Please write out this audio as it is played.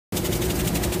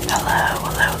Hello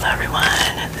everyone,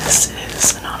 this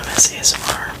is Anonymous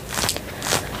ASMR.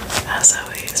 As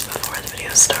always, before the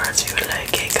video starts, if you would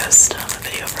like a custom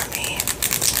video from me,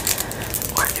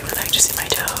 or if you would like to see my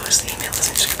toes, the email is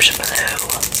in the description below.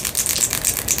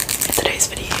 In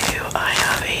today's video, I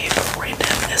have a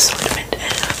random assortment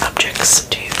of objects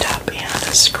to tap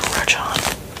and scratch on.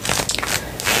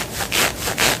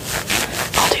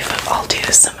 I'll do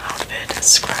some outfit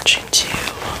scratching too.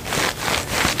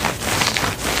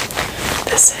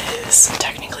 This is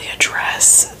technically a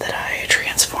dress that I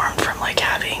transformed from like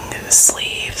having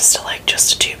sleeves to like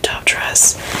just a tube top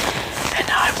dress, and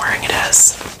now I'm wearing it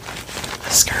as a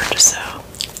skirt, so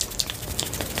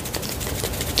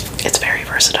it's very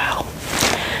versatile.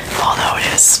 Although it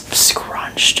is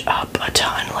scrunched up a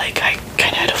ton, like I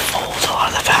kind of had to fold a lot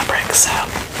of the fabric, so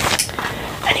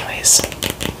anyways.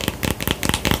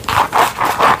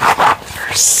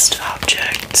 First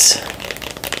object.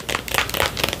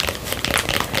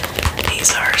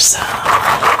 These are some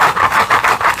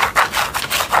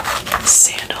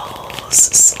sandals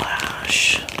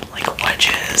slash like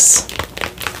wedges.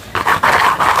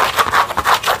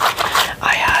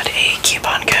 I had a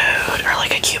coupon code or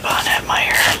like a coupon at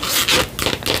Meyer.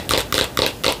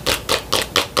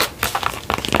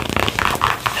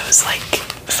 It was like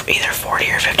either 40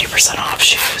 or 50% off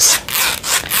shoes.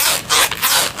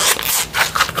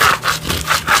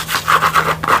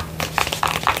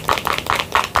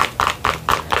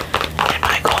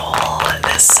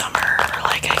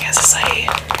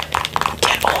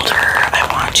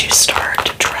 To start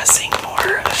dressing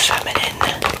more feminine.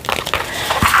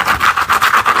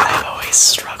 I've always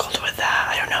struggled with that.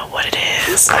 I don't know what it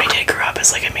is. I did grow up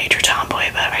as like a major tomboy,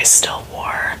 but I still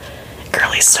wore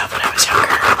girly stuff when I was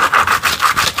younger.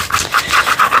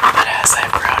 But as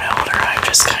I've grown older, I've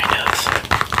just kind of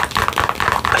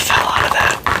fell out of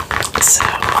that. So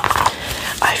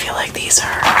I feel like these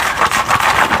are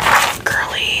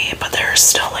girly, but they're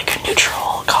still like a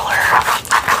neutral color.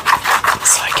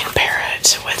 So I can pair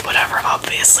it with whatever,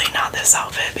 obviously not this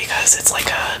outfit because it's like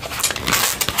a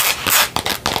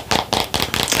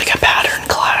pattern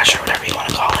clash or whatever you want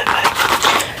to call it,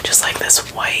 but just like this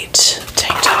white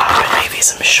tank top and maybe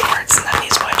some shorts and then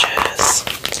these wedges,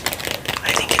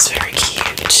 I think is very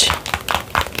cute.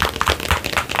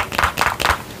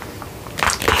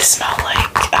 These smell like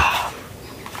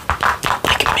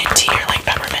minty or like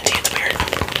pepperminty. It's weird.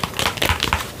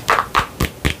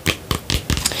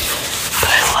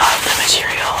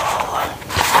 Material,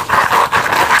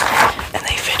 and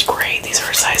they fit great. These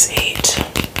are a size 8.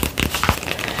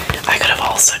 I could have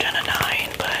also done a 9,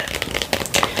 but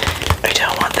I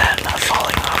don't want them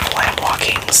falling off while I'm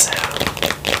walking, so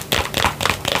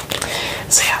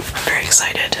yeah, I'm very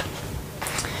excited.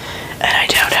 And I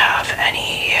don't have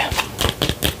any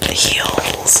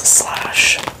heels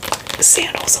slash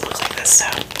sandals that look like this, so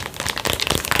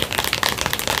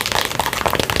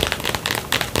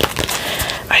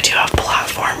I do have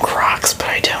platform Crocs, but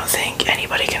I don't think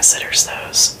anybody considers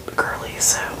those girly,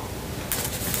 so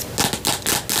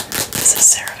this is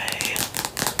CeraVe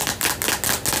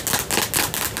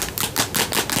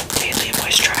Daily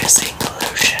Moisturizing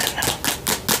Lotion.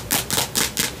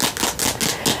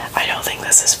 I don't think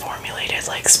this is formulated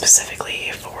like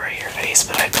specifically for your face,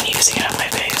 but I've been using it on my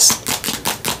face.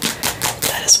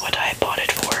 That is what I bought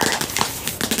it for.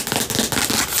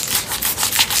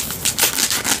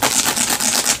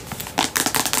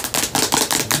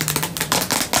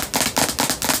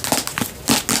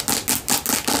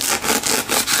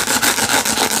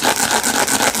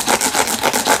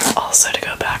 Also, to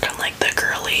go back on like the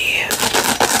girly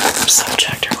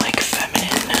subject or like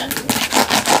feminine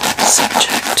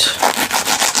subject,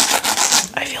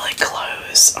 I feel like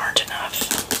clothes aren't enough.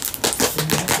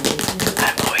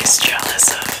 I'm always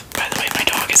jealous of, by the way, my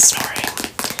dog is snoring.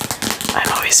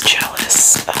 I'm always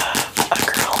jealous of a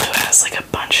girl who has like a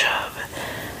bunch of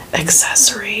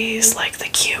accessories, like the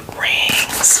cute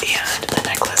rings and the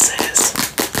necklaces,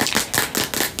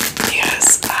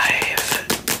 because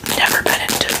I've never been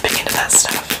big into that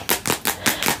stuff.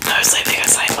 Mostly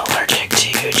because I'm allergic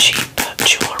to cheap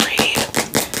jewelry.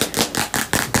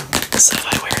 So if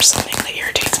I wear something that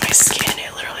irritates my skin,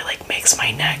 it literally like makes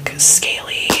my neck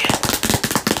scaly.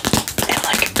 And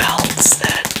like belts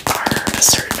that are a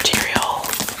certain material,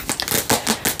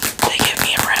 they give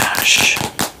me a rash.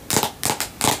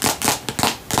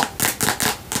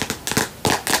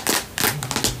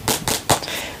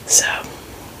 So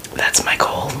that's my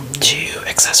goal, to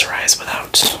accessorize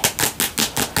without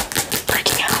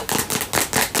breaking out.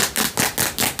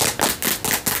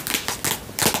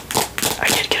 I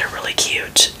did get a really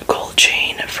cute gold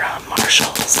chain from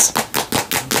Marshalls.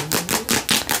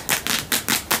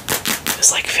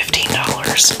 is like $15.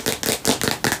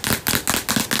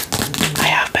 I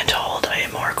have been told I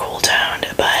am more cool toned,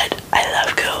 but I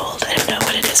love gold. I don't know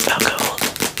what it is about gold.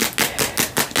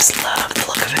 I just love the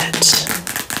look of it.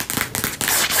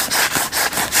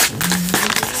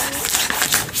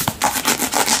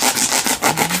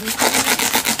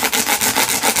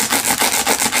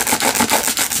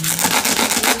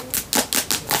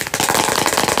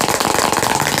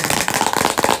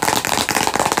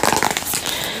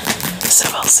 So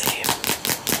we'll see.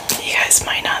 You guys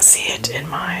might not see it in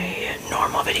my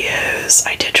normal videos.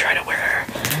 I did try to wear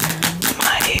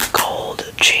my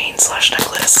gold chain slash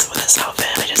necklace with this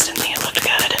outfit. I just didn't think it looked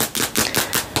good.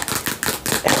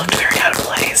 It looked very out of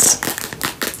place.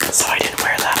 So I didn't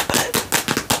wear that, but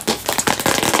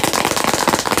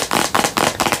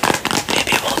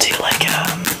maybe we'll do like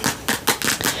an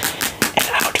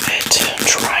outfit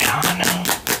try on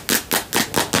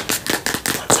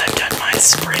once I've done my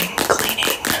spring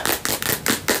cleaning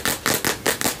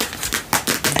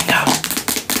and got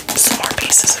some more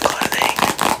pieces of clothing.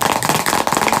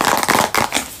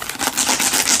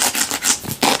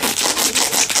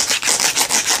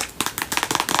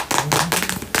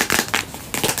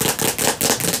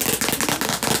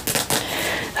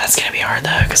 That's gonna be hard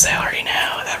though, because I already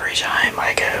know every time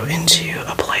I go into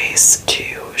a place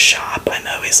to shop, I'm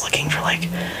always looking for like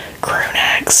crew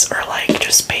necks or like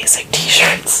just basic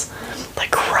t-shirts,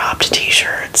 like cropped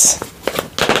t-shirts.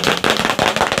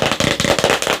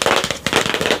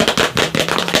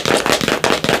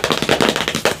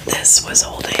 This was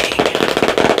holding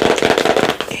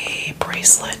a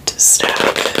bracelet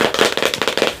stack,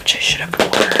 which I should have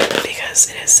worn because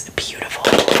it is beautiful.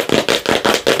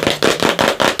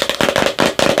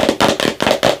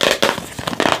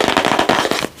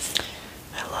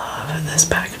 I love this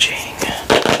packaging.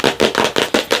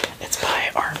 It's by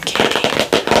Arm Candy.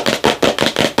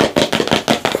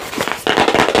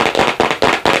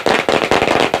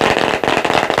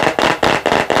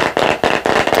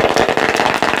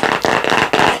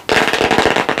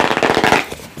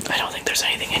 I don't think there's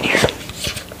anything in here.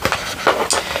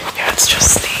 Yeah, it's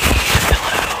just the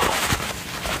pillow.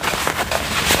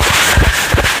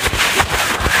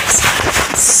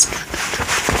 Bracelets.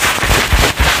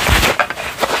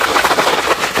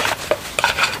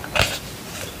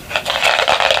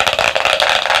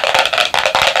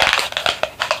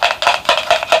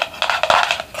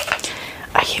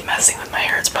 I keep messing with my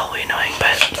hair, it's probably annoying,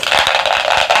 but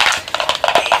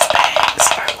these bangs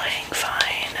are laying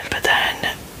fine, but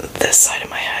then this side of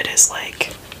my head is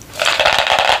like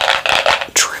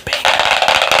dripping.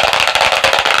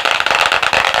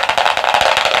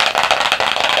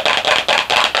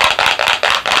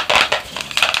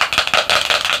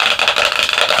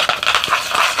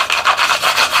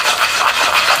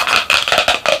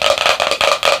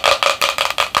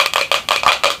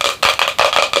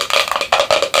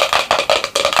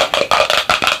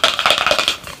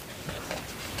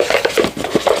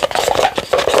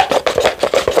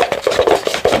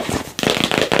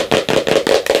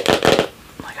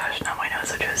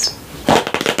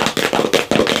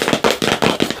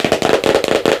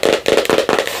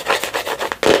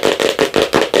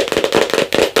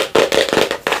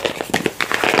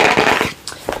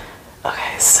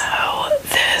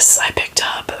 I picked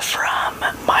up from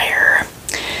Meijer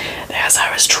as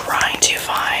I was trying to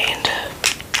find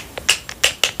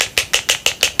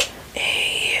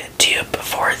a dupe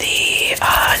for the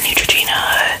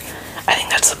Neutrogena. I think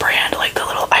that's the brand, like the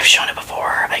little, I've shown it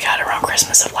before. I got it around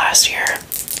Christmas of last year.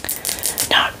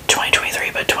 Not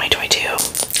 2023, but 2022.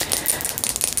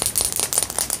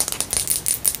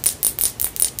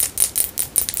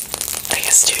 I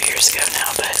guess 2 years ago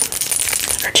now,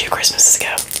 or 2 Christmases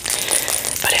ago.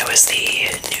 But it was the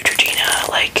Neutrogena,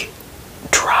 like,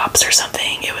 drops or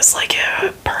something. It was like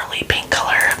a pearly pink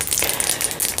color.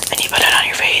 And you put it on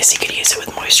your face. You could use it with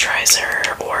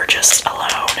moisturizer or just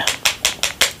alone.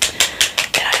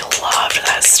 And I loved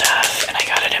that stuff. And I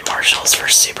got it at Marshall's for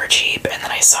super cheap. And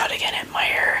then I saw it again at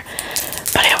Meijer.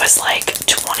 But it was like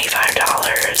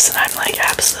 $25. And I'm like,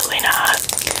 absolutely not.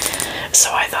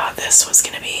 So I thought this was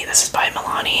going to be, this is by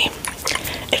Milani.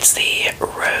 It's the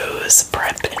Rose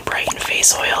Prep and Brighten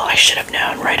Face Oil. I should have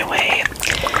known right away.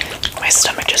 My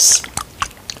stomach just,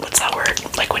 what's that word?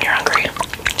 Like when you're hungry.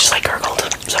 Just like gurgled.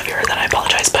 So if you heard that, I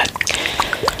apologize. But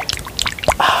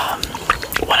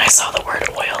when I saw the word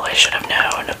oil, I should have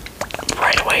known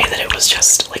right away that it was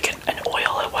just like an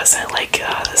oil. It wasn't like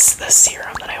the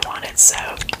serum that I wanted. So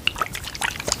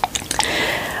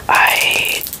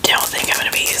I don't think I'm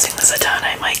going to be using this a ton.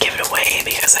 I might give it away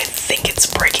because I think it's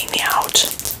breaking me out.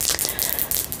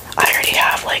 I already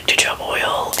have like jojoba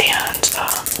oil and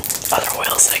other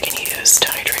else I can use to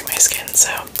hydrate my skin,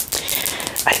 so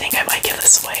I think I might give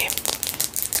this away.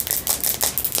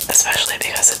 Especially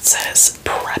because it says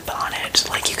prep on it.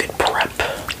 Like, you could prep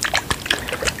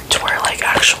to wear like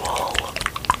actual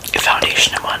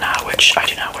foundation and whatnot, which I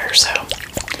do not wear, so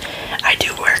I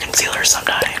do wear concealer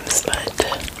sometimes, but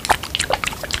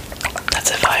that's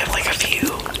if I have like a few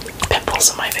pimples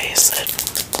on my face that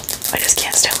I just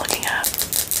can't stand looking at.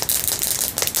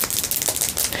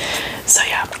 So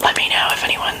yeah, let me know if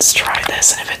anyone's tried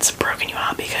this and if it's broken you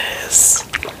out, because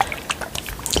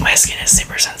my skin is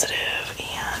super sensitive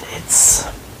and it's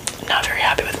not very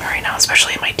happy with me right now,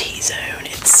 especially in my T-zone.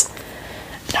 It's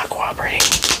not cooperating.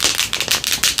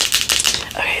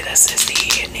 Okay, this is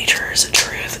the Nature's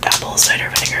Truth Apple Cider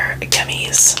Vinegar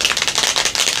Gummies.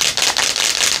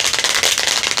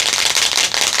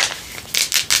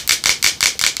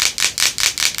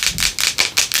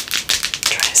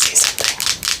 Trying to see something.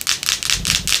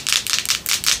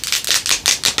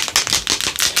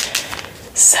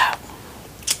 So,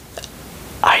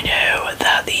 I know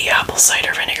that the apple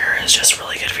cider vinegar is just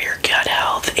really good for your gut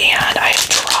health, and I have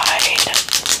tried.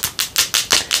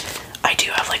 I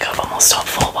do have like almost a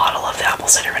full bottle of the apple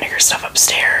cider vinegar stuff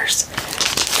upstairs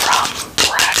from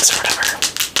Bragg's or whatever.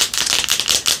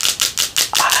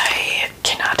 I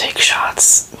cannot take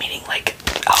shots, meaning like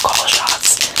alcohol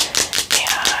shots,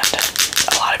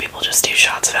 and a lot of people just do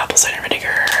shots of apple cider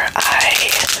vinegar.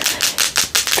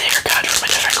 They're cut from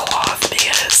a different cloth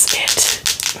because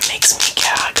it makes me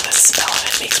gag. The smell of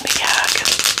it makes me gag.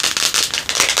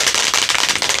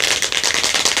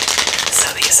 So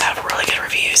these have really good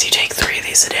reviews. You take 3 of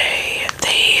these a day.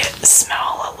 They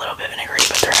smell a little bit vinegary,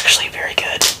 but they're actually very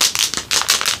good.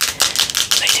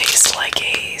 They taste like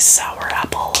a sour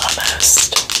apple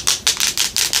almost.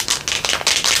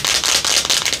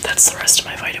 That's the rest of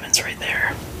my vitamins right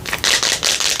there.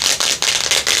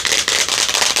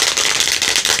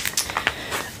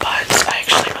 But I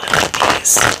actually really like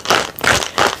these.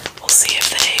 We'll see if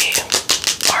they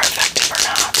are effective or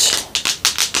not.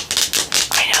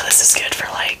 I know this is good for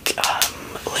like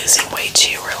losing weight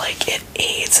too, or like it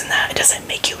aids in that. It doesn't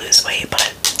make you lose weight, but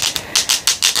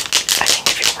I think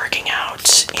if you're working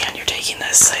out and you're taking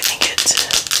this, I think it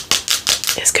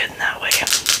is good in that way.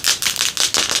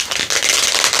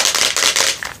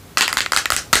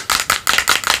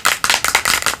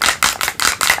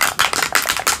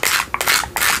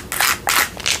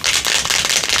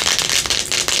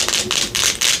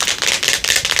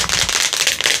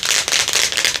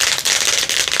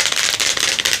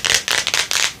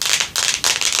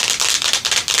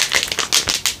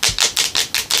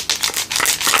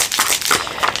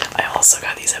 Also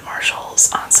got these at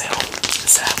Marshall's on sale.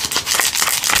 So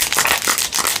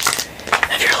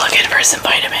if you're looking for some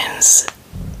vitamins,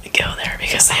 go there,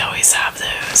 because they always have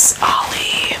those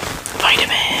Ollie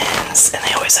vitamins and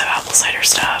they always have apple cider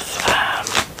stuff. I'm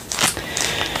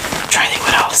trying to think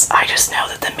what else. I just know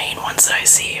that the main ones that I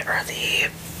see are the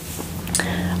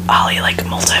Ollie like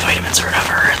multivitamins or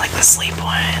whatever, and like the sleep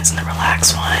ones and the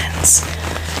relax ones,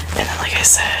 and then like I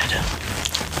said,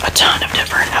 a ton of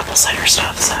different apple cider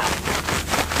stuff. So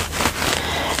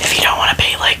if you don't want to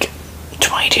pay like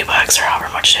 $22 or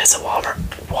however much it is at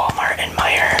Walmart and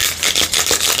Meijer,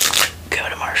 go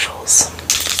to Marshall's.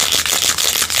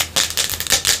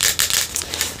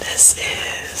 This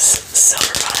is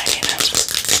Silvervine,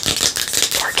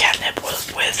 or catnip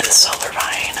with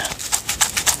Silvervine.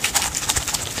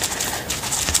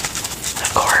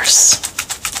 Of course,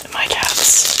 my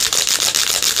cats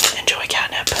enjoy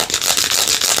catnip.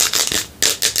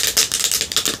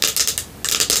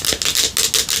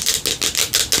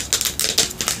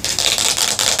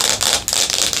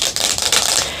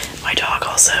 My dog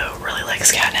also really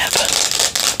likes catnip.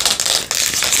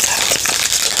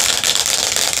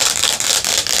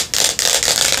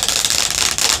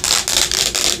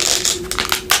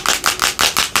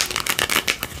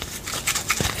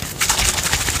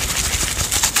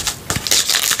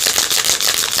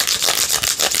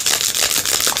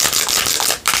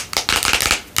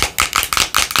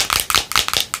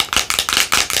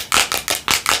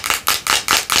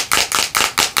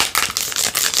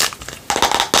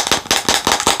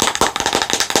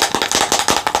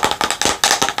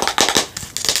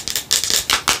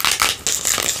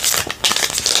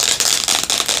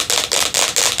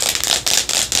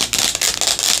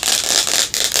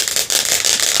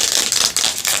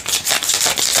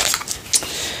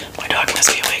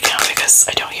 Must be awake now because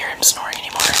I don't hear him snoring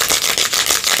anymore.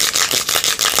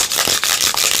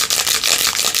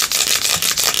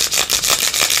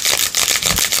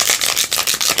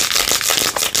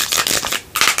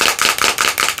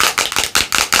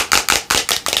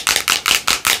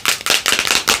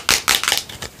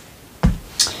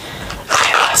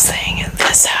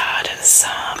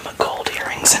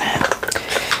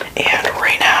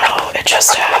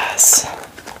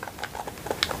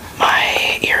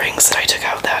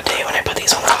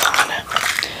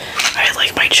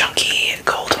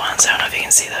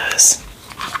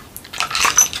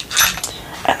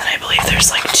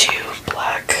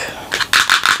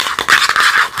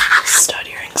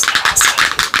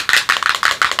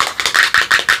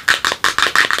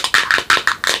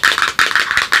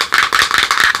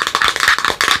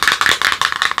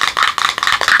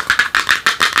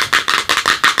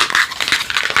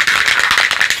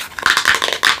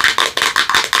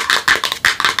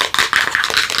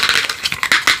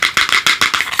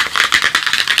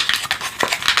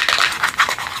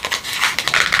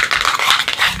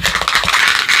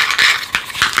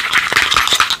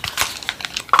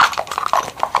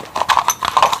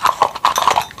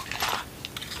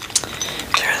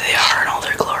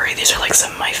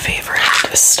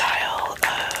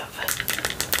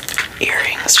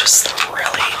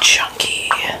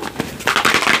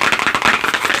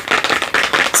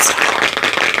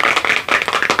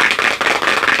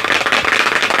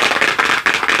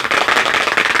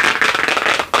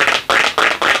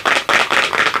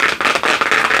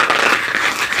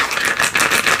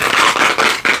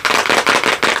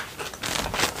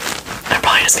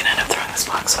 this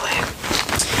box away.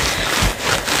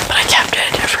 But I kept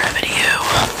it for a video.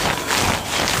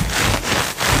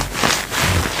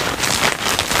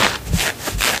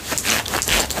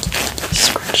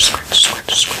 Scratch, scratch,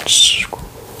 scratch, scratch,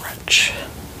 scratch.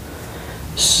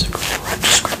 Scratch,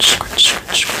 scratch, scratch,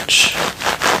 scratch, scratch.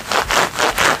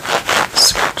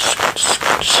 Scratch, scratch,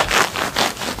 scratch.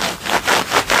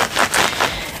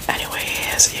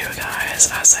 Anyways, you guys,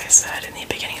 as I said in the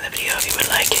beginning of the video, if you would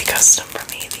like a custom from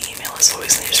me, the email is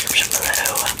always in the description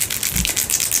below.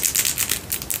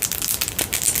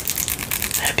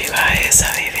 I hope you guys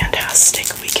have a fantastic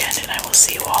weekend, and I will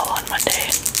see you all on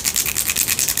Monday.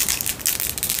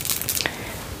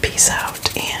 Peace out.